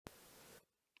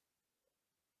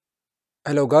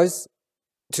Hello guys,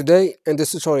 today in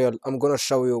this tutorial I'm gonna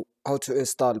show you how to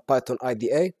install Python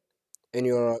IDE in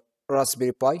your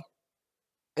Raspberry Pi,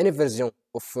 any version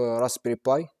of Raspberry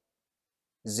Pi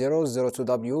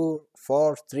 002W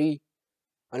 43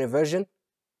 any version.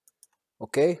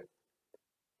 Okay,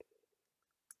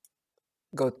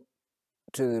 go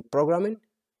to the programming.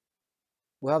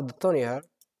 We have the Tony here.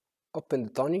 Open the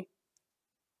Tony.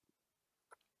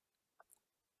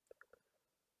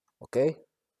 Okay,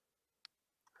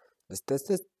 let's test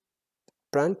it.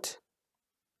 Print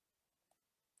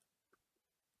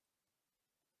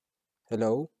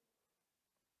hello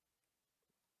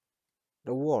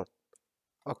the world.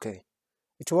 Okay,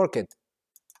 it worked.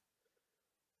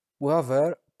 We have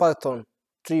here Python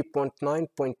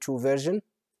 3.9.2 version.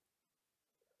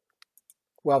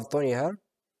 We have Tony here,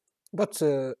 but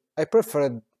I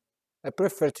prefer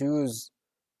to use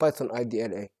Python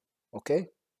IDLA. Okay,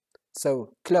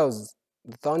 so close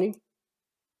the Tony,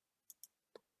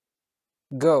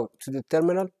 go to the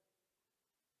terminal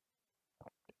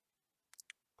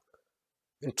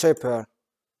and type here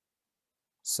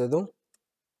sudo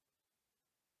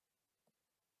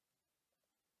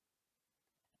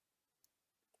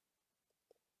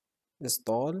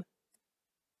install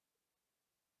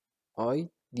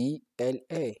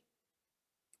IDLA.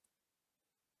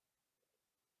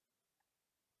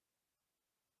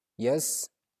 Yes,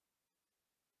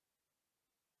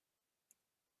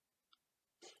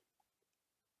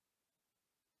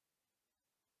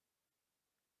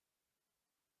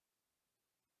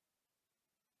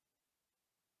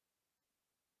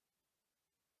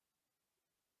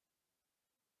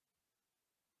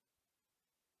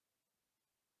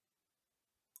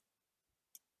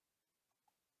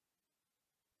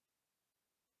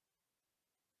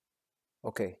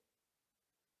 okay,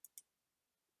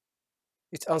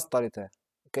 it's installed here.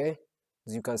 Okay,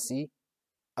 as you can see,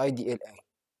 IDLA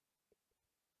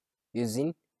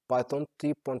using Python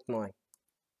 3.9.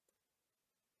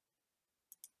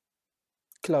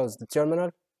 Close the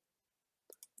terminal,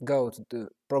 go to the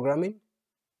programming,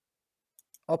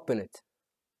 open it.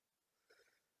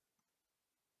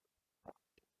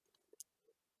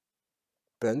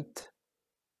 Print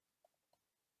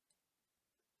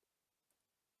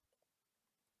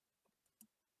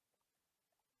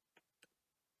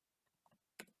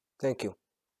thank you.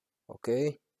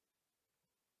 Okay,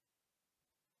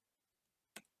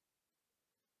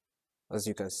 as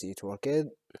you can see, it worked.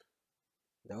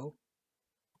 No,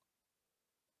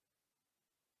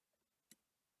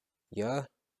 yeah,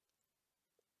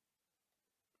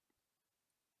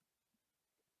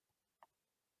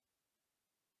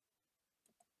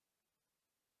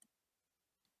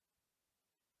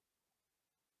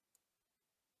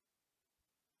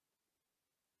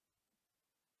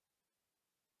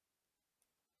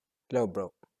 no,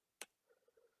 bro,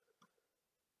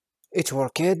 it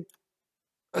worked.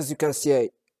 As you can see,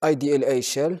 IDLA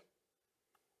shell.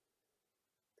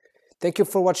 Thank you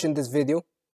for watching this video.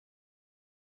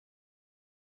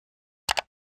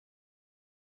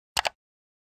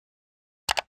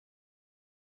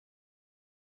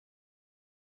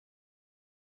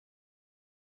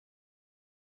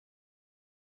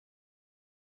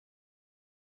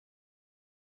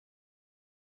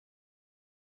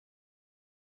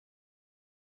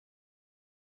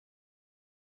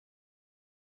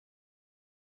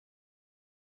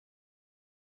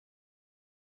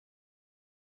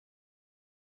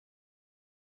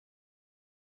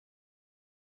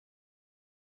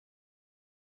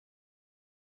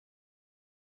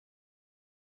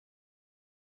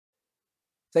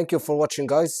 Thank you for watching,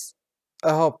 guys.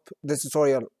 I hope this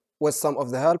tutorial was some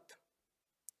of the help.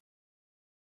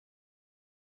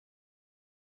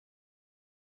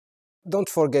 Don't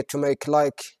forget to make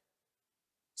like,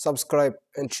 subscribe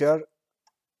and share.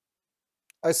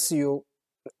 I see you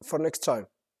for next time.